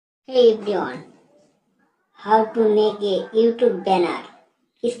Hey everyone, how to make a YouTube banner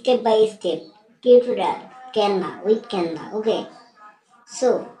step by step tutorial with Canva. Okay, so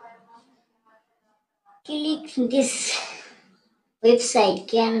click this website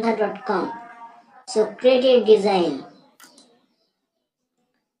canva.com. So create a design,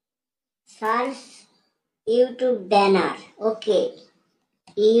 search YouTube banner. Okay,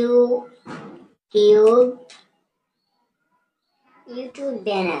 YouTube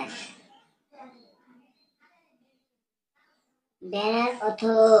banner. Banner or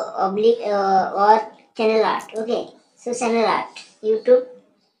channel art. Okay, so channel art, YouTube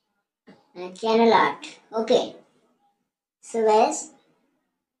channel art. Okay, so guys,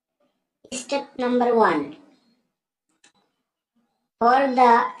 step number 1, for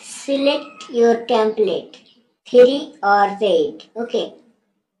the select your template, free or paid. Okay,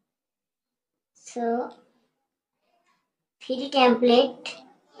 so free template,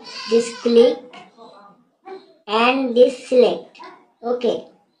 this click and this select. Okay,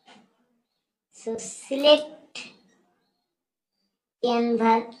 so select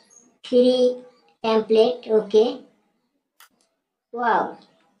Canva free template. Okay, wow.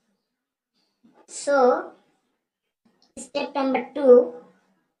 So step number 2,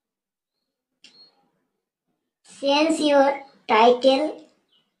 change your title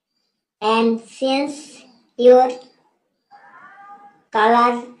and change your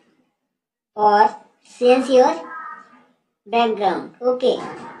color or change your background. Okay,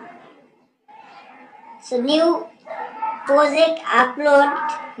 so new project,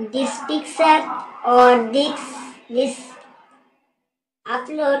 upload this picture or this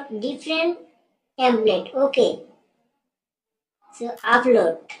upload different template. Okay, so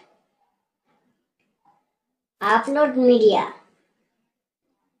upload media.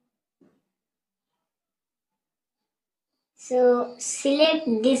 So select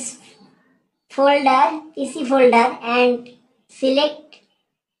this folder, PC folder, and select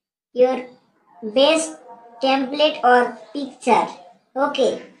your best template or picture.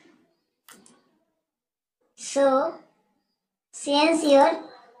 Okay, so change your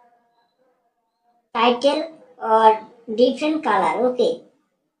title or different color. Okay,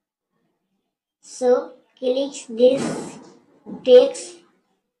 so click this text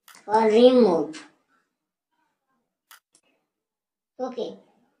or remove. Okay,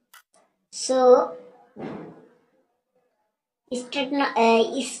 so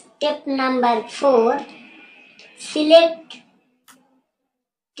step number 4, select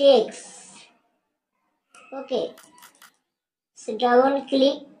text. Okay, so double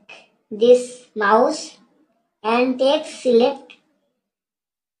click this mouse and text select,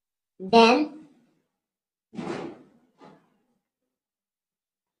 then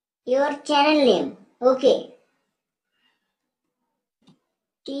your channel name. Okay,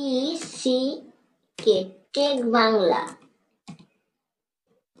 TCK, Tech Bangla.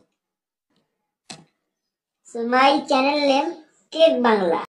 So my channel name Tech Bangla.